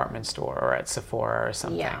a department store or at Sephora or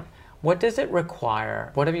something. Yeah. What does it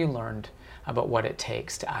require? What have you learned about what it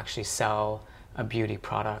takes to actually sell a beauty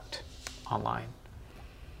product online?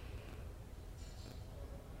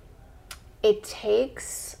 It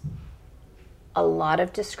takes a lot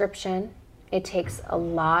of description. It takes a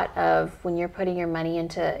lot of, when you're putting your money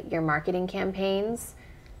into your marketing campaigns,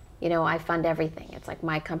 you know, I fund everything. It's like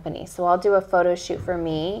my company. So I'll do a photo shoot for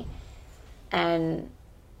me, and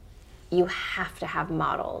you have to have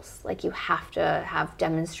models. Like, you have to have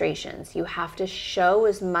demonstrations. You have to show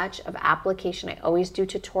as much of application. I always do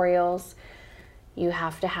tutorials. You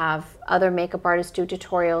have to have other makeup artists do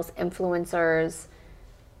tutorials, influencers.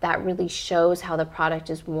 That really shows how the product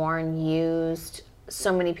is worn, used.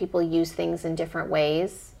 So many people use things in different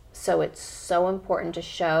ways. So it's so important to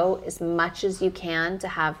show as much as you can, to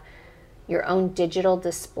have your own digital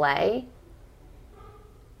display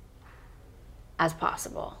as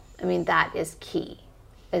possible. I mean, that is key,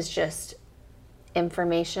 is just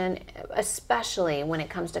information, especially when it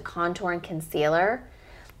comes to contour and concealer.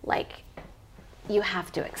 Like, you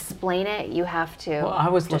have to explain it. You have to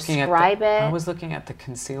describe it. I was looking at the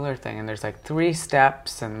concealer thing, and there's like 3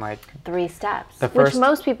 steps and like 3 steps, which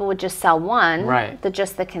most people would just sell one, right?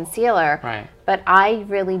 Just the concealer, right? But I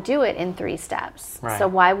really do it in 3 steps. Right. So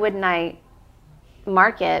why wouldn't I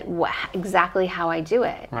market exactly how I do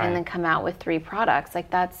it, right, and then come out with 3 products? Like,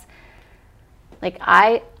 that's like,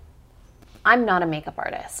 I'm not a makeup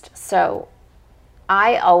artist, so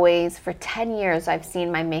I always, for 10 years, I've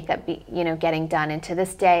seen my makeup be, you know, getting done. And to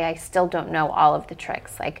this day, I still don't know all of the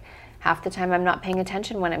tricks. Like, half the time I'm not paying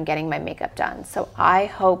attention when I'm getting my makeup done. So I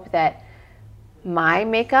hope that my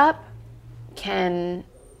makeup can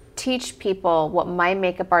teach people what my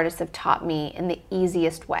makeup artists have taught me in the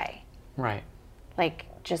easiest way. Right. Like,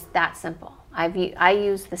 just that simple. I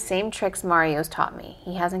use the same tricks Mario's taught me.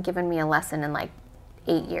 He hasn't given me a lesson in like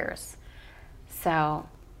 8 years. So...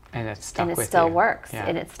 And it stuck with you. And it still works. Yeah.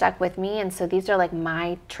 And it stuck with me. And so these are like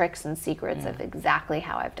my tricks and secrets of exactly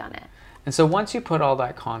how I've done it. And so once you put all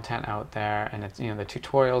that content out there, and it's, you know, the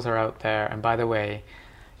tutorials are out there, and by the way,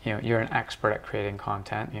 you know, you're an expert at creating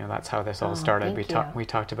content. You know, that's how this all started. We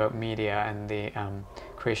talked about media and the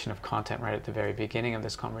creation of content right at the very beginning of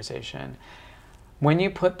this conversation. When you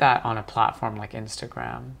put that on a platform like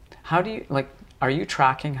Instagram, how do you, like, are you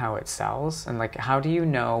tracking how it sells? And like, how do you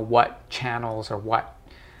know what channels or what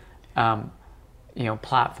you know,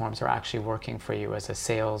 platforms are actually working for you as a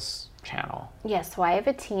sales channel? Yes, so I have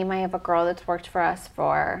a team. I have a girl that's worked for us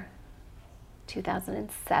for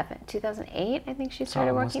 2008, I think she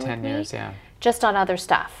started working with me. Almost 10 years, yeah. Just on other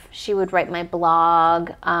stuff. She would write my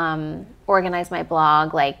blog, organize my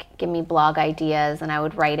blog, like give me blog ideas, and I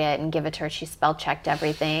would write it and give it to her. She spell checked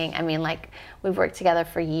everything. I mean, like, we've worked together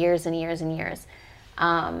for years and years and years.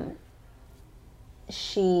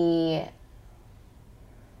 She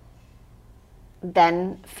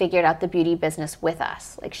then figured out the beauty business with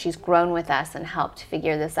us. Like, she's grown with us and helped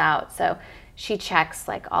figure this out. So she checks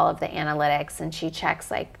like all of the analytics, and she checks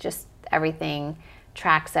like just everything,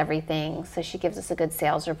 tracks everything. So she gives us a good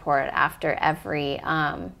sales report after every,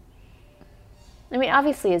 I mean,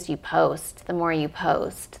 obviously as you post, the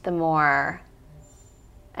more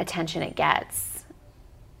attention it gets.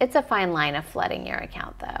 It's a fine line of flooding your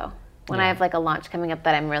account though. When I have like a launch coming up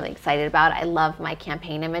that I'm really excited about, I love my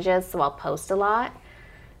campaign images, so I'll post a lot.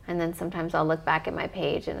 And then sometimes I'll look back at my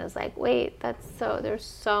page and it's like, wait, there's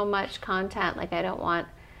so much content. Like, I don't want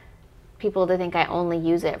people to think I only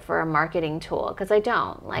use it for a marketing tool, because I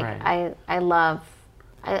don't. Like, right.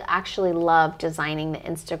 I actually love designing the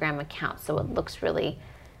Instagram account so it looks really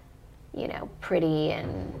you know, pretty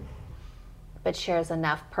and but shares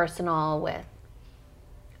enough personal with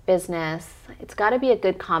business. It's got to be a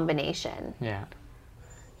good combination. Yeah.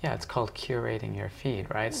 Yeah, it's called curating your feed,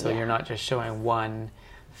 right? So you're not just showing one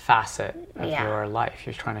facet of your life.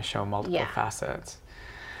 You're trying to show multiple facets.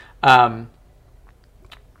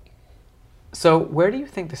 So where do you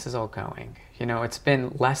think this is all going? You know, it's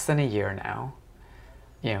been less than a year now.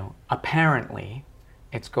 You know, apparently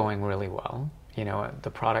it's going really well. You know,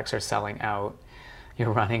 the products are selling out.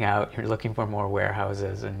 You're running out. You're looking for more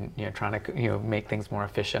warehouses, and you're trying to, you know, make things more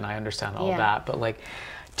efficient. I understand all of that, but like,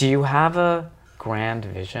 do you have a grand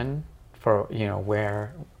vision for, you know,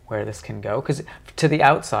 where this can go? Because to the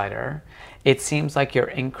outsider, it seems like you're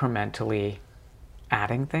incrementally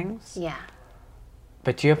adding things. Yeah.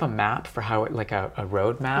 But do you have a map for how it, like a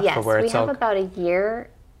roadmap for where it's all? Yes, we have about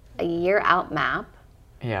a year out map.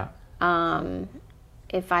 Yeah.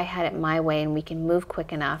 If I had it my way and we can move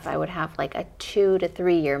quick enough, I would have like a 2 to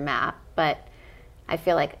 3 year map, but I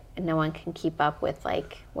feel like no one can keep up with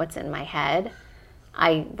like what's in my head.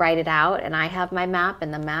 I write it out and I have my map,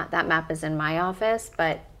 and that map is in my office,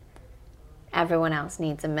 but everyone else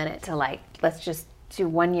needs a minute to like, let's just do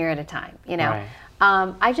 1 year at a time, you know? Right.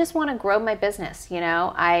 I just want to grow my business, you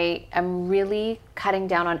know? I am really cutting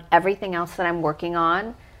down on everything else that I'm working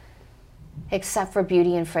on, except for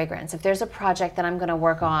beauty and fragrance. If there's a project that I'm going to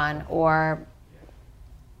work on or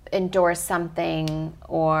endorse something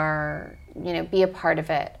or, you know, be a part of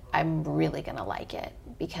it, I'm really going to like it,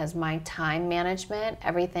 because my time management,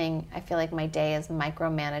 everything, I feel like my day is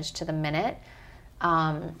micromanaged to the minute.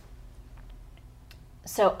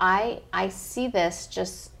 So I see this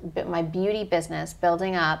just my beauty business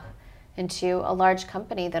building up into a large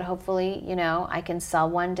company that hopefully, you know, I can sell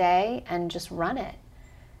one day and just run it.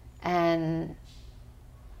 And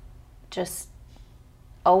just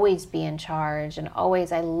always be in charge, and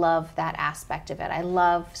always, I love that aspect of it. I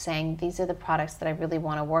love saying these are the products that I really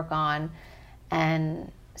want to work on,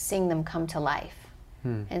 and seeing them come to life,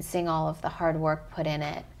 and seeing all of the hard work put in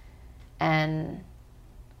it, and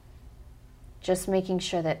just making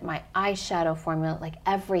sure that my eyeshadow formula, like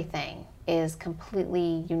everything, is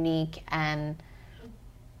completely unique and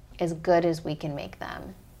as good as we can make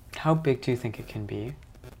them. How big do you think it can be?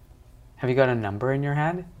 Have you got a number in your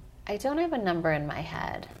head? I don't have a number in my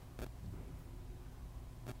head,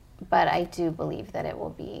 but I do believe that it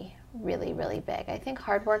will be really, really big. I think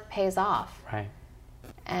hard work pays off. Right.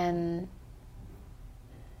 And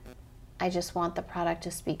I just want the product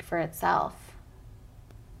to speak for itself.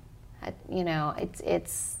 You know,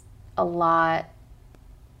 it's a lot.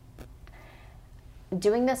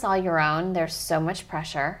 Doing this all your own, there's so much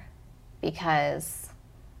pressure, because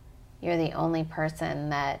you're the only person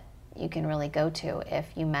that you can really go to if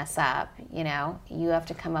you mess up. You know, you have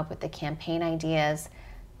to come up with the campaign ideas,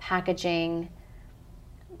 packaging,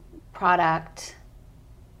 product,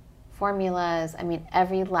 formulas. I mean,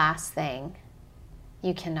 every last thing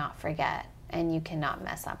you cannot forget and you cannot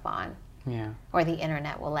mess up on. Yeah. Or the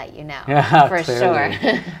internet will let you know. Yeah, for clearly.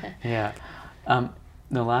 Sure. Yeah.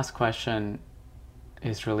 The last question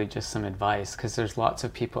is really just some advice, because there's lots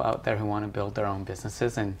of people out there who want to build their own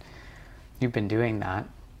businesses, and you've been doing that.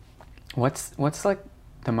 What's like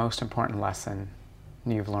the most important lesson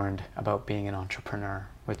you've learned about being an entrepreneur,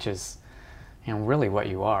 which is, you know, really what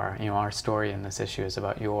you are? You know, our story in this issue is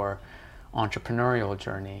about your entrepreneurial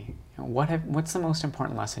journey. What's the most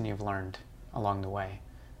important lesson you've learned along the way?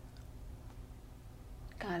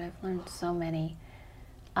 God, I've learned so many.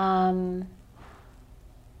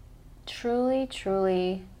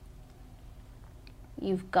 Truly,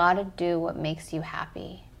 you've got to do what makes you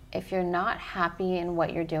happy. If you're not happy in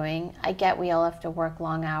what you're doing, I get we all have to work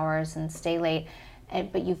long hours and stay late,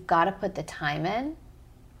 but you've got to put the time in.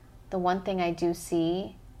 The one thing I do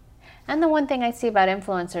see, and the one thing I see about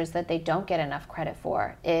influencers that they don't get enough credit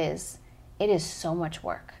for, is it is so much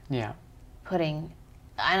work. Yeah. And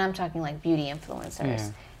I'm talking like beauty influencers.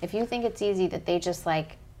 Yeah. If you think it's easy that they just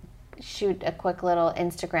like shoot a quick little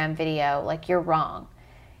Instagram video, like, you're wrong.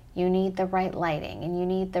 You need the right lighting, and you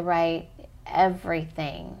need the right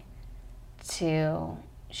everything to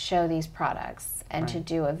show these products and to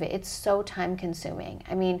do it's so time consuming.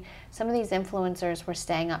 I mean, some of these influencers were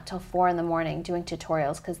staying up till 4 a.m. doing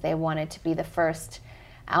tutorials because they wanted to be the first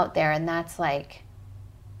out there, and that's like,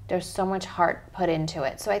 there's so much heart put into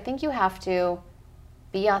it. So I think you have to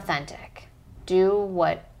be authentic. Do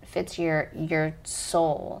what fits your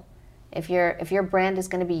soul. If your brand is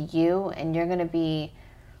going to be you, and you're going to be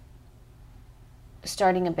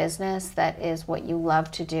starting a business that is what you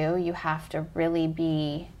love to do, you have to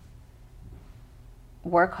really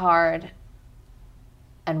work hard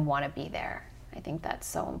and want to be there. I think that's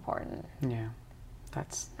so important. Yeah.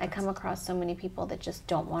 I come across so many people that just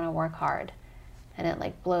don't want to work hard, and it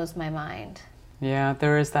like blows my mind. Yeah,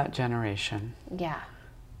 there is that generation. Yeah.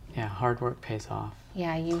 Yeah, hard work pays off.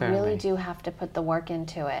 Yeah, you clearly. really do have to put the work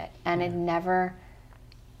into it. And it never,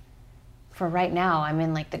 for right now, I'm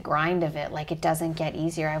in like the grind of it. Like it doesn't get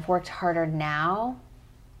easier. I've worked harder now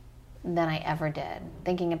than I ever did.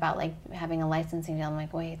 Thinking about like having a licensing deal, I'm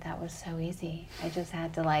like, wait, that was so easy. I just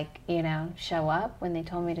had to like, you know, show up when they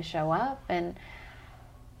told me to show up, and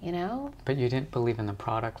you know. But you didn't believe in the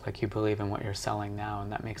product like you believe in what you're selling now,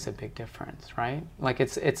 and that makes a big difference, right? Like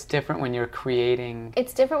it's different when you're creating.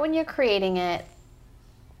 It's different when you're creating it.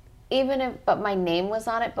 But my name was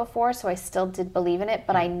on it before, so I still did believe in it,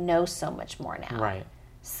 but I know so much more now. Right.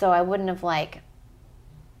 So I wouldn't have like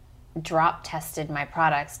drop tested my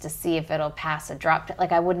products to see if it'll pass a drop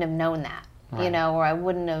like I wouldn't have known that, right. you know, or I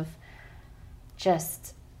wouldn't have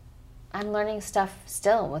I'm learning stuff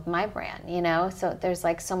still with my brand, you know, so there's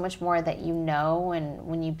like so much more that you know, and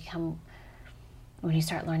when you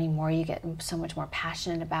start learning more, you get so much more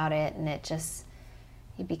passionate about it, and it just,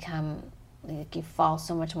 you fall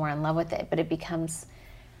so much more in love with it. But it becomes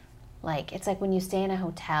like, it's like when you stay in a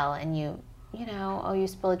hotel and you know, you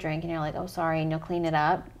spill a drink and you're like, oh, sorry, and you'll clean it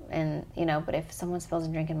up. And, you know, but if someone spills a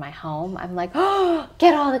drink in my home, I'm like, oh,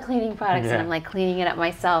 get all the cleaning products. Yeah. And I'm like cleaning it up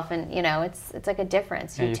myself. And, you know, it's like a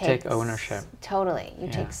difference. You take ownership. Totally. You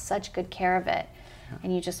take such good care of it. Yeah.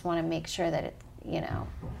 And you just want to make sure that it, you know,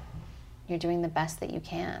 you're doing the best that you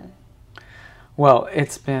can. Well,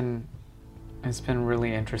 it's been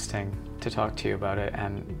really interesting to talk to you about it,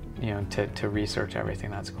 and, you know, to research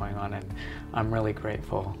everything that's going on. And I'm really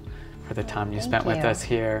grateful for the time you spent with us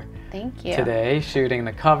here today, shooting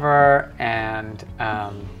the cover and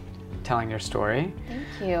telling your story.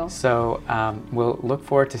 Thank you. So we'll look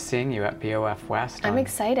forward to seeing you at BOF West. I'm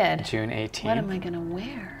excited. June 18th. What am I going to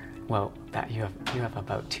wear? Well, that you have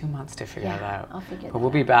about 2 months to figure that out. I'll figure that out. But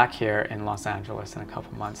we'll be back here in Los Angeles in a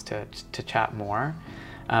couple months to chat more.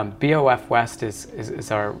 BOF West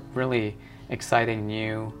is our really exciting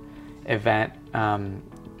new event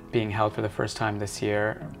being held for the first time this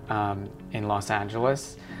year in Los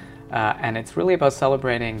Angeles. And it's really about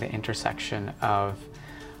celebrating the intersection of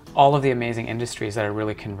all of the amazing industries that are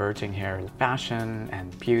really converging here: fashion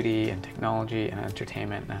and beauty and technology and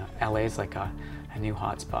entertainment. LA is like a new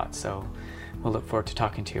hotspot. So we'll look forward to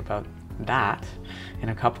talking to you about that in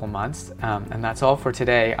a couple months. And that's all for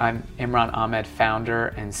today. I'm Imran Ahmed, founder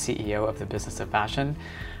and CEO of the Business of Fashion.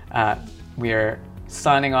 We are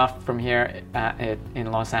signing off from here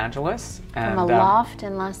in Los Angeles. And, from a loft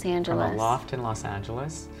in Los Angeles. From a loft in Los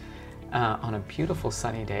Angeles on a beautiful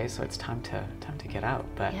sunny day, so it's time to get out.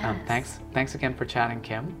 But yes. Thanks again for chatting,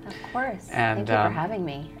 Kim. Of course. And, thank you for having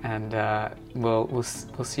me. And we'll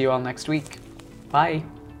see you all next week. Bye.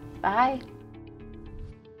 Bye.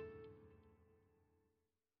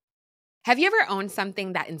 Have you ever owned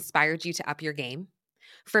something that inspired you to up your game?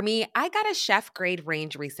 For me, I got a chef-grade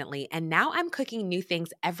range recently, and now I'm cooking new things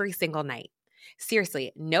every single night.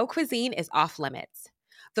 Seriously, no cuisine is off limits.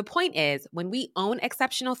 The point is, when we own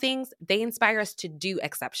exceptional things, they inspire us to do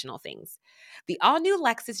exceptional things. The all-new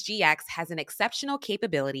Lexus GX has an exceptional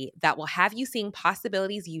capability that will have you seeing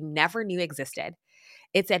possibilities you never knew existed.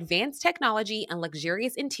 Its advanced technology and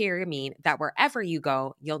luxurious interior mean that wherever you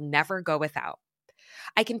go, you'll never go without.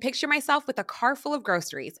 I can picture myself with a car full of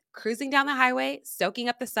groceries, cruising down the highway, soaking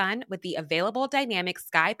up the sun with the available dynamic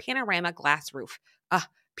sky panorama glass roof.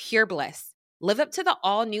 Pure bliss. Live up to the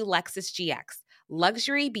all-new Lexus GX.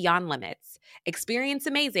 Luxury beyond limits. Experience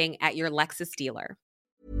amazing at your Lexus dealer.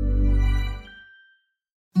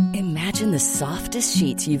 Imagine the softest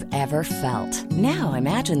sheets you've ever felt. Now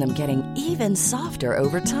imagine them getting even softer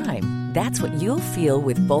over time. That's what you'll feel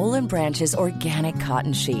with Boll & Branch's organic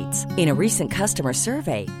cotton sheets. In a recent customer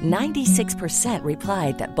survey, 96%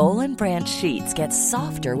 replied that Boll & Branch sheets get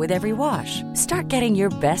softer with every wash. Start getting your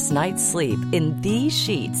best night's sleep in these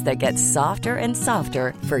sheets that get softer and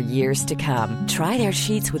softer for years to come. Try their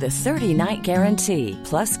sheets with a 30-night guarantee.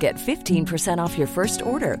 Plus, get 15% off your first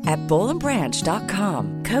order at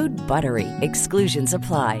bollandbranch.com. Code BUTTERY. Exclusions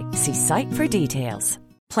apply. See site for details.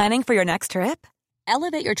 Planning for your next trip?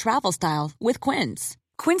 Elevate your travel style with Quince.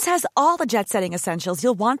 Quince has all the jet-setting essentials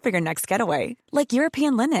you'll want for your next getaway, like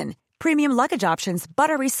European linen, premium luggage options,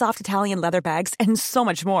 buttery soft Italian leather bags, and so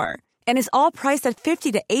much more. And is all priced at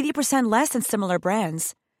 50 to 80% less than similar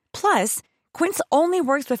brands. Plus, Quince only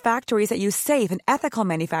works with factories that use safe and ethical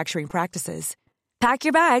manufacturing practices. Pack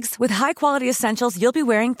your bags with high-quality essentials you'll be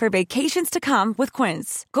wearing for vacations to come with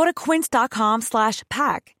Quince. Go to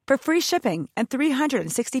quince.com/pack for free shipping and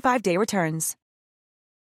 365-day returns.